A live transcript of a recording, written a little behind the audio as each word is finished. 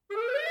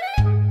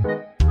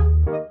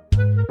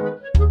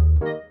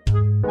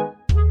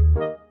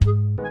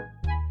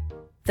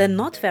The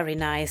not very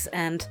nice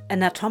and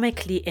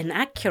anatomically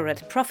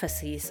inaccurate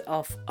prophecies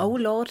of O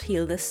Lord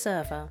Heal This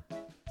Server.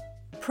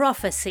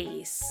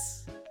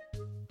 Prophecies.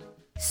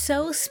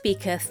 So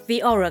Speaketh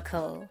the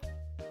Oracle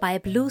by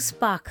Blue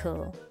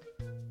Sparkle.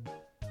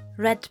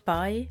 Read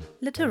by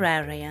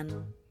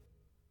Literarian.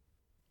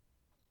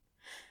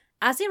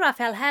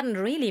 Aziraphale hadn't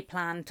really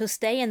planned to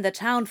stay in the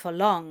town for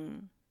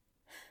long.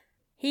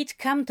 He'd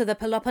come to the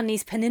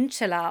Peloponnese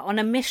Peninsula on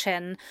a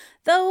mission,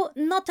 though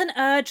not an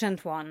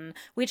urgent one,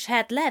 which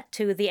had led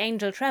to the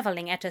angel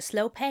travelling at a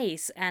slow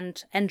pace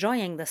and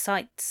enjoying the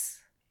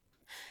sights.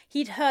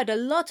 He'd heard a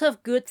lot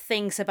of good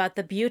things about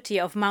the beauty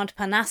of Mount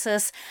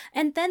Parnassus,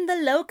 and then the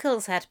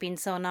locals had been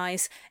so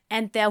nice,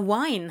 and their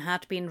wine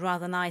had been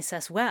rather nice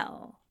as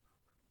well.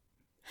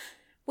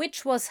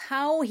 Which was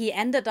how he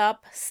ended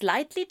up,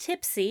 slightly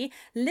tipsy,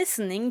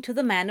 listening to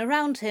the men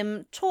around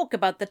him talk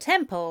about the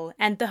temple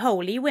and the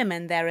holy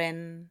women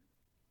therein.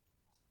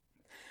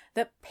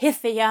 "The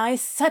Pythia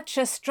is such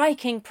a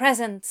striking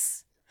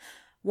presence,"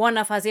 one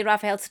of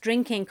Aziraphale's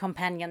drinking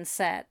companions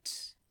said.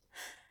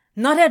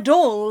 "Not at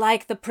all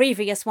like the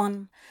previous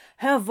one.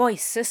 Her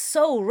voice is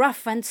so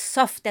rough and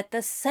soft at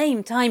the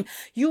same time,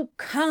 you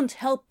can't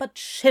help but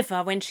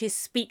shiver when she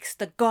speaks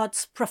the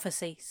god's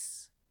prophecies."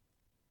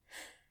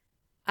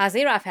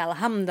 Aziraphale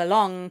hummed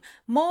along,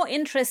 more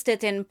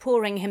interested in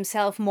pouring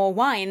himself more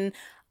wine,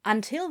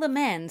 until the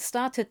men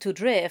started to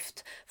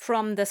drift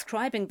from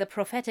describing the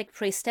prophetic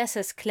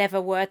priestess's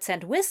clever words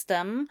and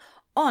wisdom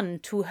on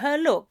to her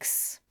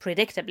looks,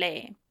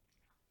 predictably.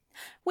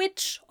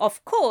 Which,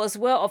 of course,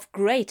 were of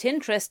great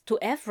interest to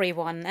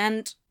everyone,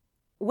 and,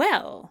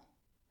 well,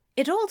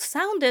 it all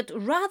sounded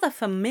rather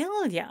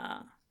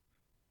familiar.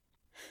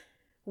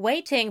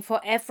 Waiting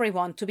for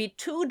everyone to be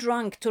too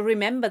drunk to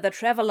remember the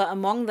traveller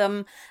among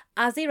them,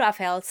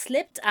 Aziraphale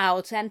slipped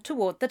out and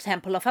toward the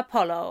Temple of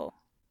Apollo.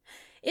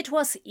 It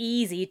was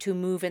easy to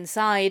move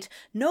inside,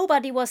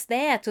 nobody was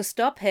there to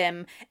stop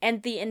him,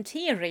 and the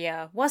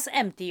interior was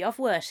empty of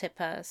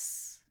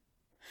worshippers.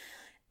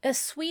 A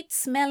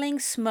sweet-smelling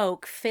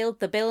smoke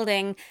filled the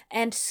building,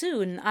 and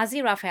soon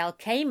Aziraphale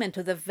came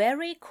into the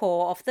very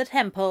core of the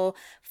temple,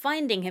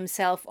 finding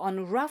himself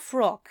on rough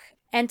rock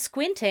and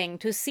squinting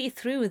to see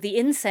through the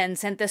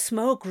incense and the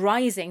smoke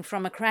rising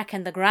from a crack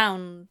in the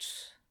ground.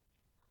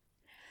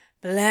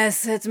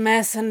 "Blessed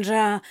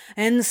messenger,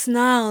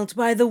 ensnarled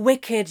by the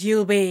wicked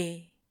you'll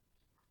be."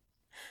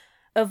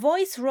 A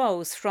voice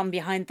rose from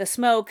behind the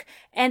smoke,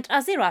 and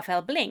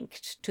Aziraphale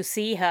blinked to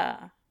see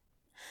her.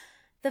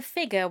 The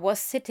figure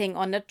was sitting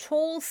on a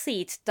tall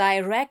seat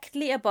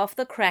directly above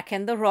the crack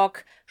in the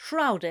rock,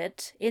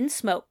 shrouded in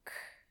smoke.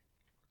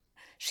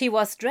 She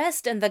was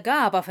dressed in the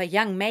garb of a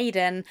young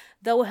maiden,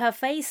 though her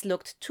face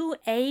looked too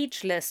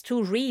ageless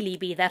to really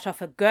be that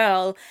of a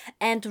girl,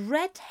 and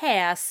red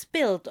hair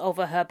spilled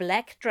over her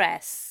black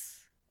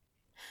dress.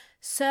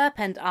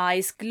 Serpent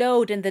eyes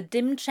glowed in the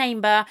dim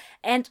chamber,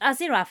 and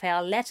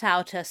Aziraphale let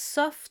out a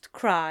soft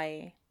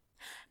cry.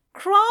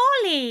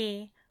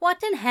 "Crawley!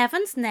 What in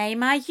heaven's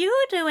name are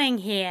you doing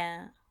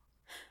here?"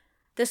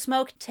 The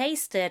smoke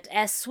tasted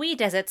as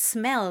sweet as it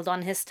smelled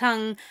on his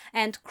tongue,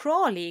 and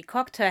Crawley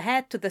cocked her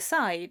head to the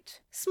side,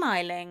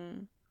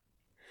 smiling.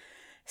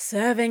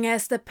 "Serving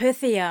as the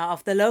Pythia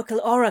of the local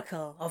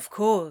oracle, of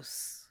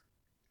course."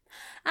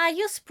 "Are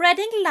you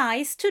spreading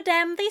lies to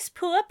damn these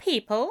poor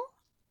people?"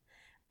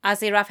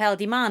 Aziraphale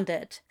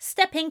demanded,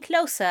 stepping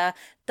closer,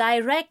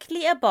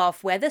 directly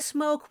above where the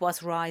smoke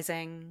was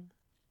rising.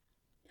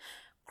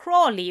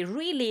 Crawley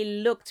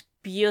really looked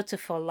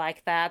beautiful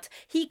like that.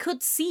 He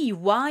could see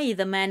why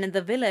the men in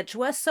the village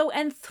were so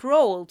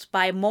enthralled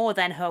by more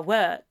than her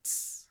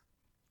words.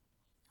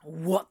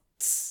 "What?"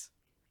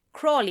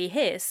 Crawley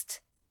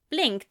hissed,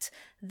 blinked,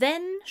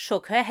 then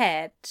shook her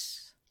head.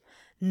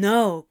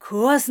 "No,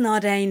 course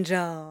not,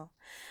 Angel.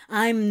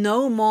 I'm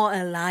no more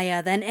a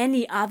liar than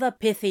any other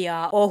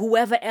Pythia or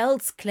whoever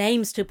else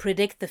claims to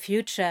predict the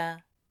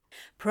future.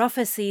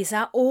 Prophecies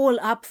are all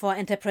up for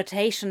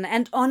interpretation,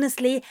 and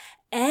honestly,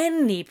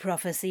 any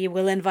prophecy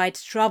will invite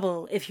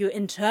trouble if you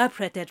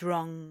interpret it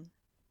wrong."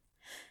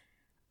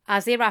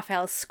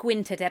 Aziraphale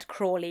squinted at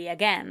Crawley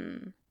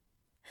again.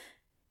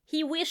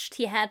 He wished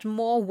he had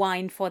more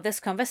wine for this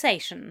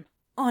conversation,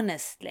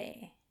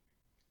 honestly.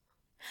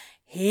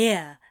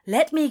 "Here,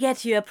 let me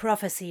get you a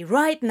prophecy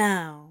right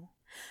now.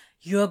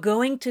 You're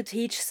going to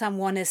teach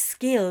someone a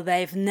skill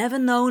they've never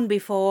known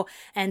before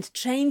and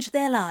change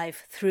their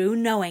life through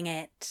knowing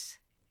it.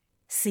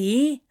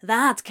 See,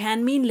 that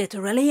can mean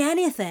literally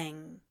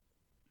anything."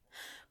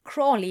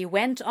 Crawley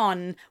went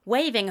on,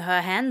 waving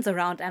her hands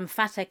around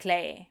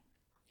emphatically.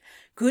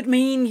 "Could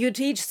mean you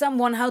teach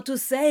someone how to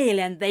sail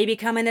and they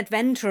become an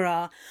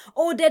adventurer,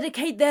 or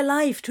dedicate their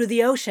life to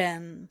the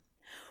ocean.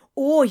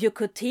 Or you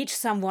could teach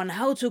someone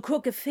how to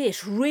cook a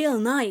fish real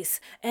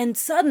nice, and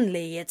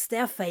suddenly it's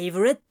their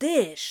favorite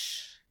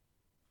dish."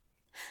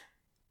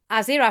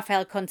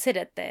 Aziraphale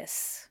considered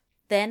this,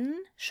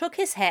 then shook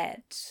his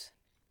head.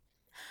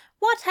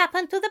 "What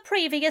happened to the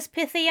previous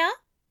Pythia?"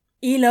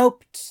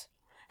 "Eloped.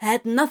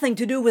 Had nothing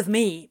to do with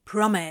me,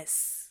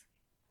 promise."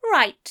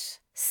 "Right,"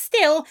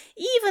 Still,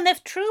 even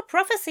if true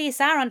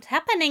prophecies aren't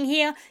happening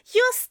here,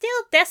 you're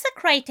still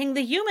desecrating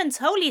the human's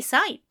holy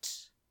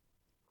site."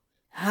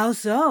 "How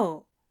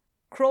so?"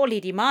 Crawley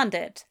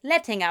demanded,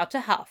 letting out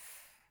a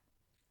huff.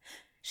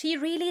 She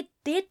really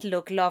did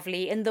look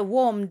lovely in the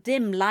warm,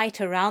 dim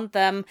light around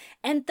them,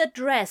 and the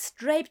dress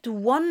draped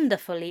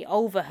wonderfully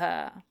over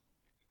her.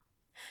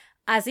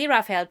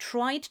 Aziraphale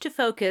tried to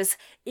focus,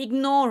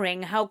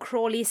 ignoring how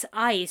Crawley's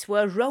eyes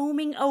were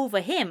roaming over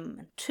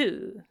him,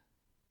 too.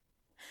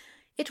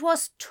 It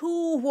was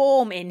too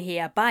warm in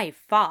here by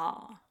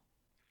far.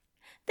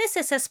 "This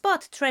is a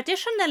spot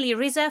traditionally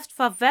reserved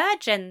for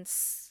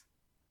virgins,"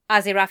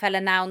 Aziraphale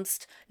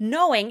announced,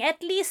 knowing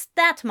at least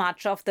that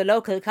much of the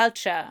local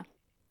culture.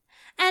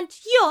 "And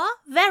you're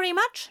very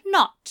much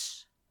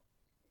not."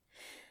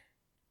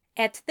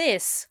 At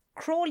this,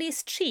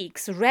 Crawley's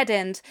cheeks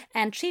reddened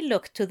and she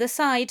looked to the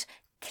side,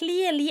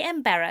 clearly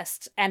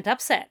embarrassed and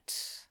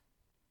upset.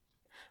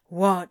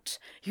 "What,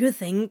 you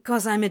think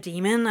 'cause I'm a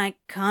demon I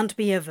can't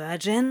be a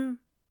virgin?"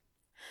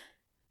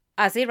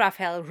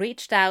 Aziraphale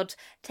reached out,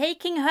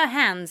 taking her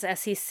hands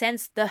as he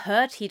sensed the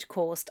hurt he'd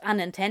caused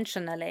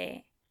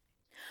unintentionally.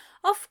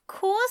 "Of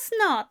course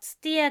not,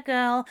 dear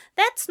girl.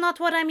 That's not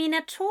what I mean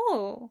at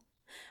all.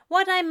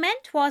 What I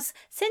meant was,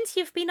 since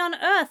you've been on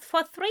Earth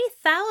for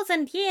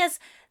 3,000 years,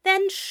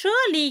 then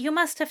surely you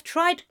must have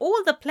tried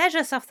all the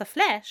pleasures of the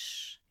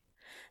flesh.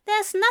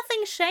 There's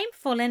nothing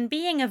shameful in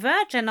being a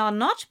virgin or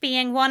not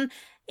being one.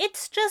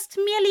 It's just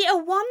merely a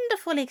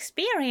wonderful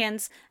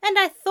experience, and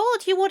I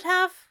thought you would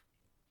have—"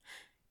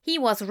 He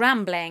was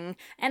rambling,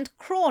 and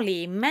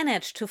Crawley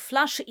managed to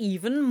flush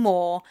even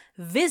more,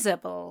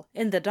 visible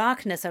in the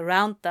darkness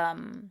around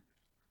them.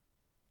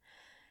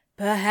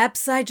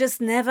 "Perhaps I just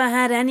never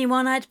had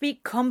anyone I'd be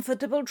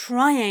comfortable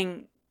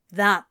trying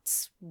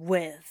that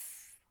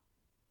with."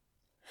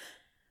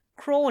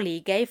 Crawley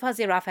gave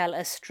Aziraphale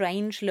a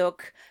strange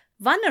look,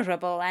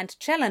 vulnerable and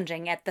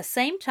challenging at the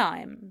same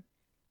time.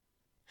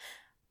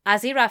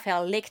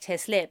 Aziraphale licked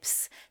his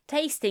lips,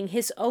 tasting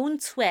his own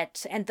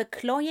sweat and the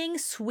cloying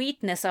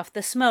sweetness of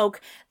the smoke,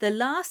 the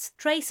last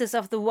traces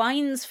of the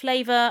wine's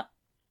flavor.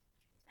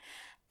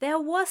 There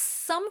was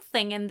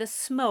something in the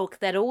smoke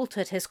that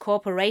altered his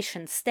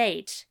corporation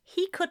state,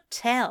 he could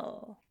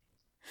tell.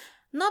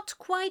 Not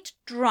quite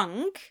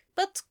drunk,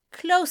 but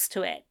close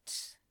to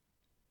it.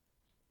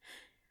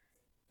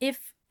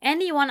 If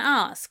anyone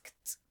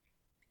asked,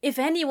 if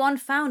anyone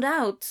found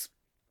out,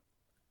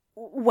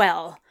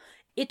 well,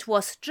 it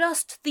was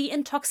just the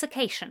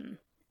intoxication.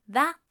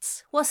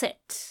 That was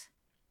it.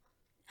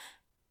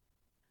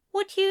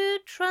 "Would you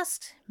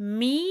trust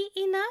me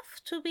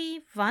enough to be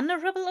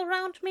vulnerable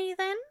around me,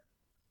 then?"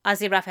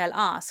 Aziraphale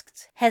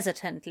asked,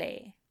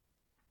 hesitantly.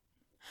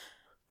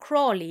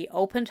 Crawley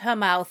opened her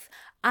mouth,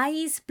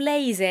 eyes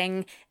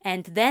blazing,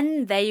 and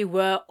then they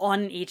were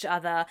on each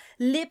other,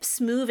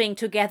 lips moving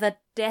together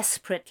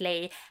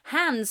desperately,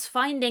 hands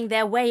finding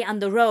their way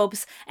under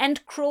robes,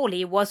 and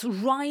Crawley was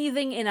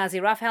writhing in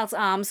Aziraphale's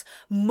arms,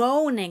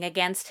 moaning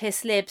against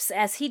his lips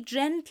as he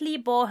gently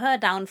bore her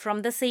down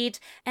from the seat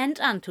and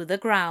onto the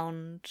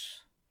ground.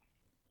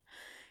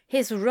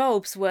 His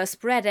robes were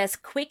spread as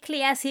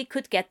quickly as he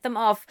could get them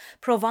off,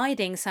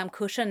 providing some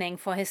cushioning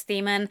for his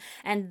demon,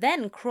 and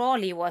then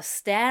Crawley was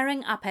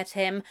staring up at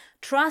him,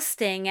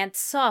 trusting and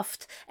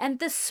soft, and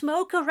the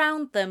smoke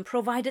around them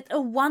provided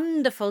a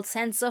wonderful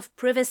sense of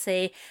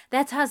privacy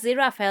that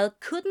Aziraphale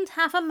couldn't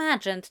have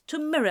imagined to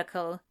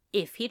miracle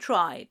if he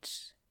tried.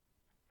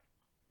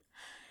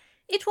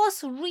 It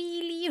was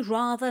really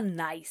rather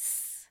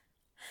nice.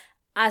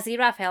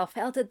 Aziraphale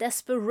felt a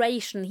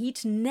desperation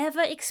he'd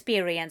never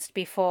experienced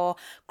before,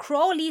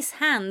 Crawley's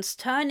hands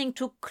turning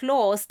to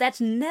claws that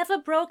never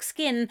broke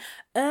skin,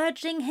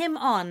 urging him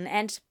on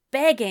and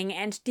begging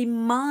and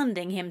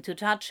demanding him to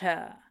touch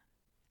her.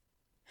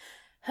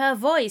 Her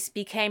voice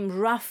became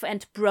rough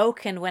and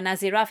broken when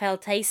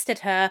Aziraphale tasted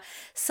her,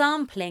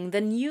 sampling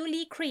the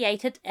newly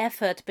created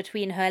effort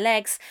between her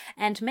legs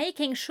and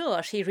making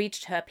sure she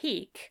reached her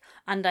peak,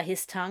 under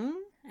his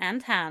tongue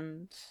and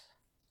hand.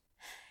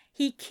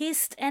 He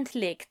kissed and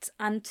licked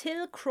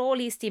until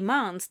Crawley's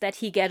demands that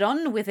he get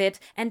on with it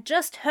and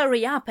just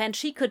hurry up and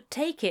she could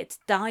take it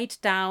died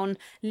down,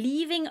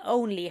 leaving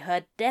only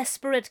her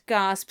desperate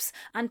gasps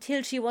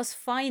until she was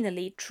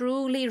finally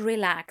truly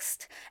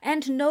relaxed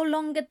and no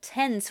longer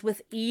tense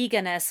with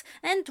eagerness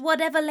and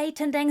whatever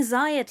latent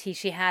anxiety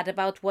she had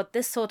about what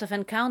this sort of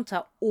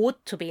encounter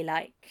ought to be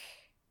like.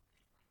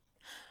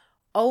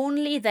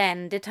 Only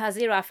then did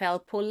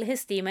Aziraphale pull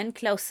his demon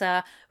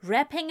closer,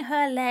 wrapping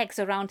her legs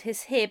around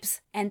his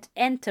hips and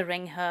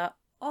entering her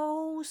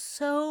oh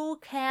so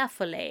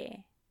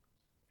carefully.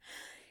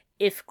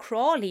 If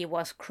Crawley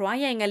was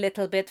crying a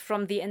little bit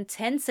from the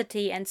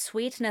intensity and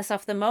sweetness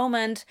of the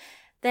moment,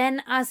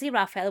 then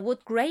Aziraphale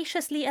would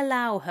graciously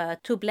allow her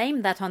to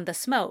blame that on the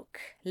smoke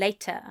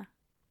later.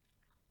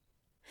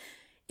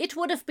 It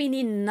would have been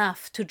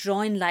enough to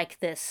join like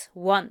this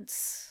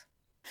once.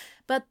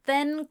 But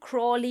then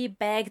Crawley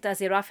begged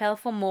Aziraphale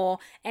for more,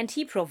 and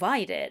he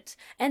provided.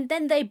 And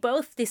then they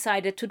both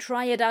decided to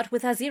try it out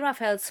with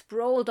Aziraphale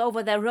sprawled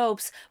over their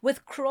ropes,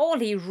 with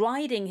Crawley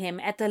riding him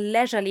at a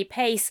leisurely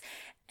pace.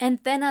 And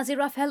then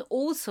Aziraphale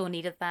also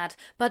needed that,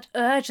 but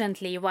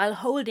urgently while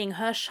holding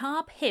her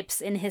sharp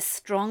hips in his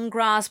strong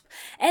grasp.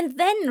 And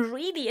then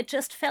really it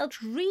just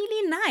felt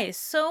really nice,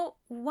 so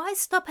why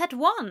stop at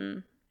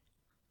 1?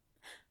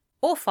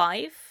 Or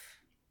 5?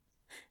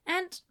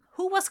 And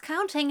who was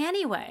counting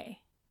anyway?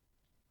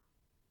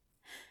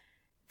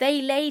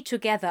 They lay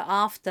together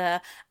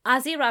after,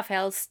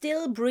 Aziraphale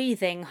still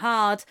breathing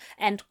hard,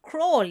 and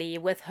Crawley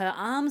with her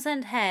arms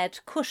and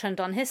head cushioned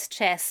on his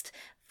chest,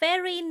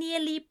 very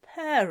nearly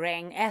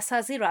purring as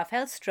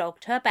Aziraphale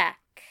stroked her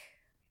back.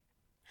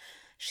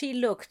 She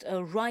looked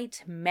a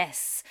right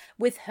mess,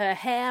 with her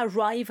hair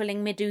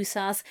rivaling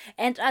Medusa's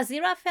and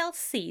Aziraphale's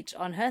seat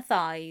on her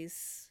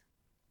thighs.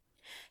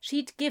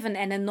 She'd given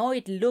an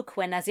annoyed look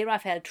when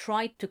Aziraphale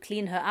tried to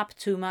clean her up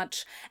too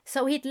much,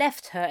 so he'd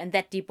left her in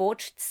that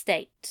debauched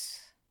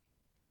state.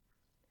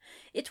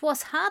 It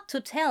was hard to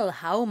tell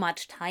how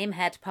much time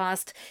had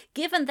passed,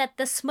 given that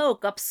the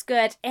smoke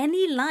obscured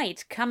any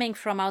light coming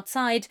from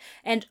outside,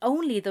 and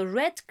only the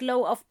red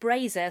glow of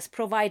braziers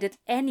provided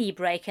any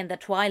break in the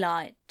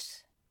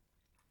twilight.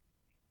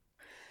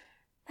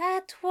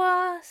 That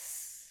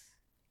was...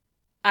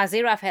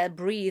 Aziraphale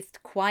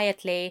breathed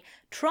quietly,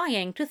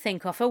 trying to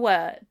think of a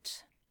word.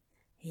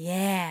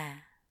 Yeah.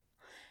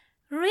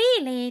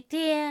 Really,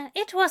 dear,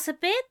 it was a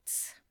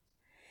bit...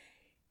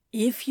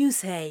 If you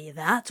say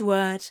that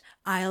word,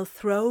 I'll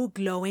throw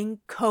glowing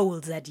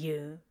coals at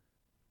you.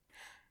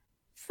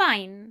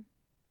 Fine.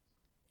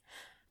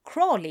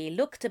 Crawley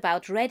looked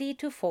about ready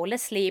to fall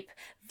asleep,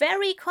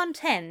 very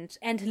content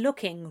and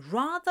looking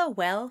rather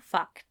well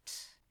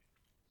fucked.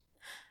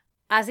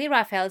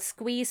 Aziraphale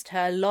squeezed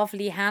her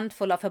lovely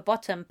handful of a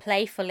bottom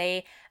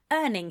playfully,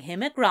 earning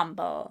him a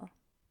grumble.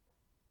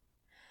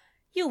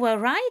 You were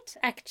right,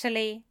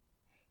 actually,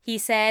 he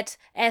said,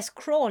 as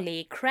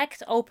Crawley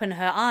cracked open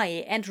her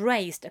eye and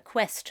raised a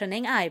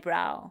questioning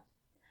eyebrow.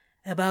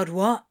 About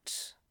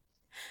what?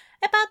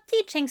 About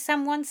teaching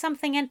someone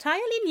something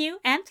entirely new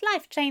and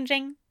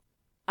life-changing,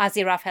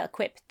 Aziraphale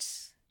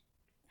quipped.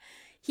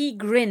 He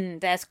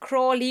grinned as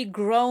Crawley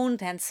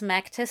groaned and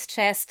smacked his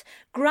chest,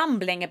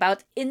 grumbling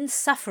about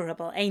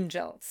insufferable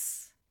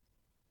angels.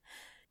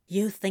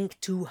 You think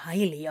too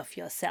highly of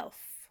yourself,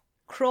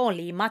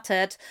 Crawley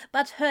muttered,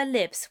 but her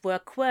lips were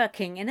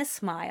quirking in a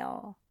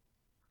smile.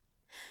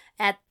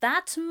 At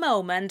that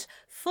moment,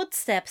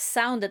 footsteps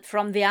sounded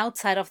from the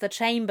outside of the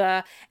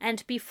chamber,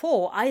 and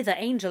before either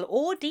angel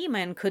or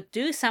demon could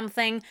do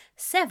something,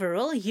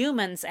 several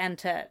humans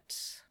entered.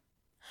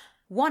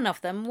 One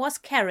of them was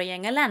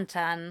carrying a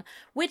lantern,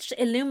 which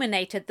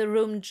illuminated the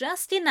room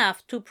just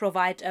enough to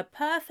provide a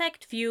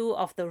perfect view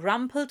of the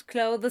rumpled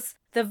clothes,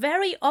 the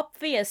very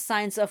obvious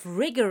signs of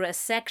rigorous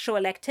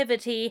sexual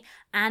activity,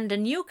 and a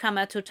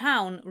newcomer to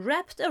town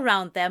wrapped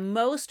around their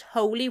most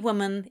holy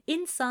woman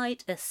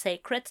inside a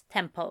sacred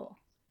temple.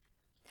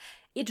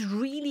 It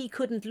really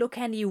couldn't look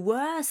any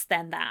worse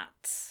than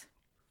that.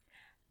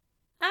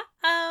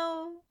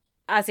 Uh-oh,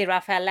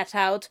 Aziraphale let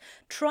out,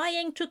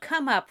 trying to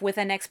come up with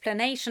an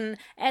explanation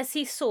as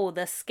he saw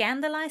the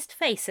scandalized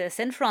faces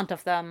in front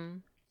of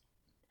them.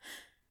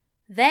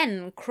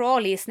 Then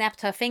Crawley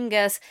snapped her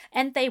fingers,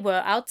 and they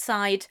were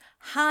outside,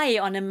 high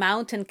on a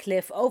mountain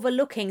cliff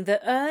overlooking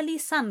the early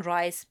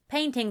sunrise,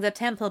 painting the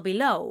temple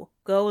below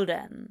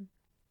golden.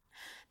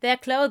 Their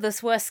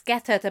clothes were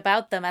scattered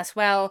about them as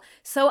well,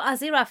 so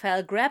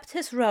Aziraphale grabbed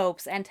his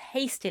robes and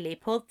hastily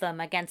pulled them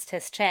against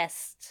his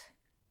chest.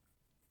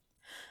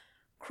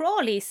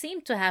 Crawley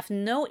seemed to have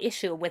no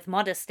issue with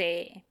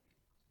modesty.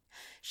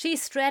 She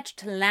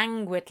stretched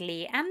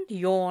languidly and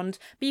yawned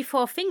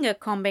before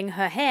finger-combing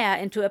her hair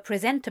into a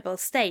presentable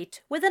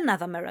state with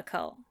another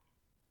miracle.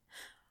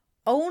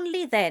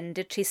 Only then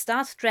did she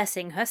start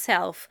dressing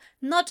herself,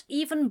 not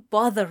even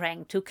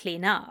bothering to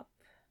clean up.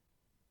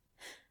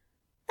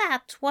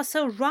 That was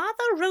a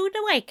rather rude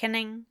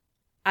awakening,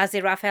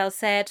 Aziraphale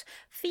said,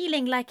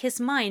 feeling like his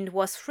mind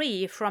was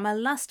free from a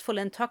lustful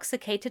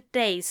intoxicated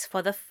daze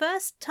for the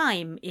first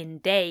time in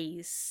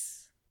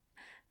days.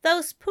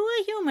 Those poor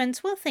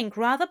humans will think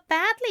rather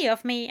badly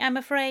of me, I'm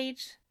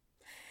afraid.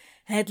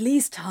 At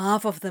least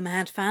half of them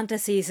had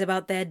fantasies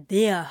about their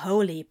dear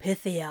holy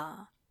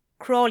Pythia,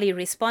 Crawley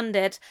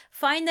responded,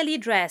 finally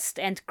dressed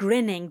and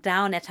grinning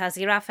down at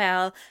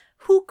Aziraphale,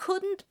 who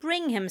couldn't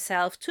bring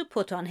himself to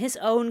put on his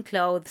own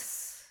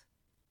clothes.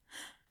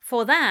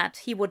 For that,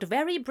 he would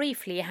very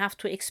briefly have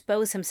to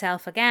expose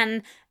himself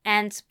again,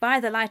 and by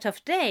the light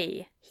of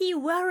day, he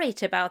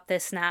worried about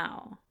this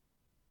now.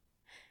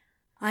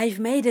 I've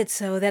made it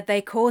so that they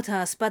caught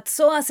us, but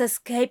saw us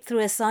escape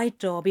through a side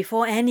door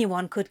before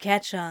anyone could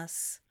catch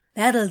us.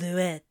 That'll do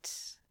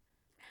it.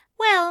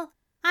 Well,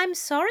 I'm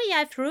sorry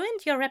I've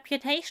ruined your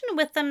reputation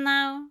with them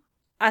now,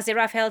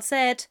 Aziraphale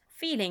said,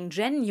 feeling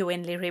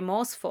genuinely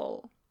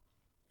remorseful.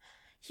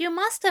 You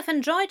must have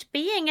enjoyed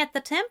being at the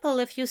temple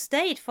if you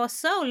stayed for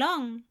so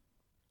long.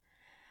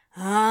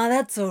 Ah,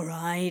 that's all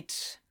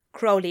right,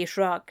 Crowley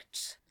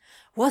shrugged.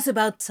 Was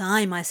about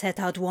time I set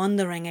out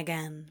wandering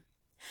again.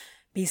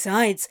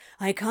 Besides,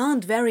 I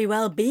can't very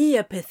well be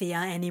a Pythia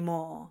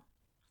anymore.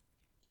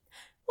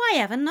 Why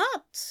ever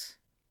not?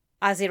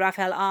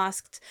 Aziraphale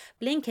asked,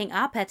 blinking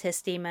up at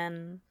his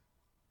demon.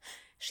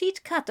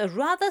 She'd cut a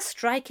rather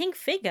striking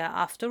figure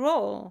after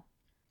all.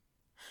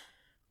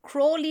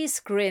 Crowley's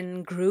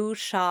grin grew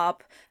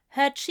sharp,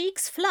 her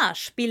cheeks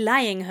flush,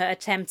 belying her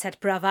attempts at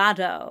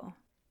bravado.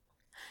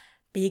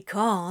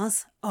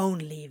 Because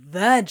only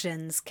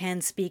virgins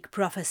can speak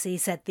prophecy,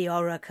 said the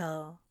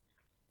oracle.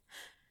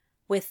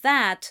 With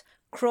that,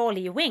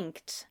 Crowley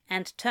winked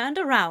and turned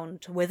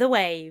around with a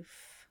wave.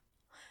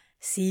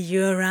 See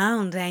you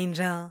around,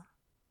 Angel.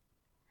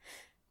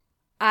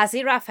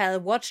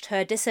 Aziraphale watched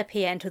her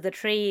disappear into the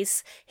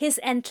trees, his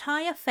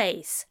entire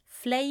face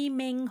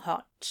flaming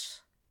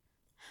hot.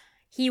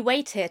 He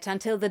waited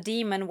until the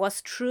demon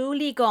was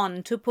truly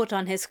gone to put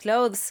on his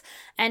clothes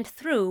and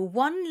threw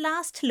one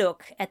last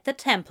look at the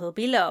temple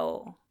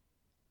below.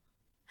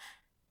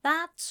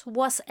 That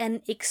was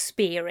an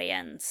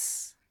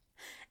experience.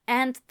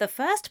 And the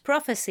first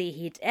prophecy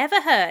he'd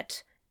ever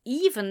heard,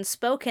 even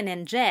spoken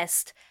in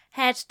jest,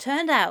 had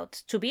turned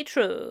out to be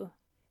true.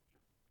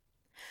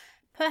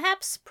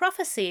 Perhaps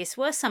prophecies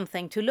were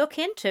something to look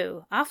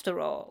into, after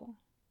all.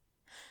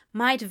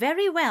 Might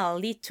very well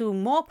lead to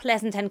more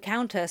pleasant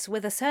encounters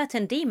with a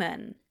certain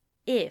demon,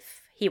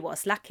 if he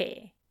was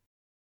lucky.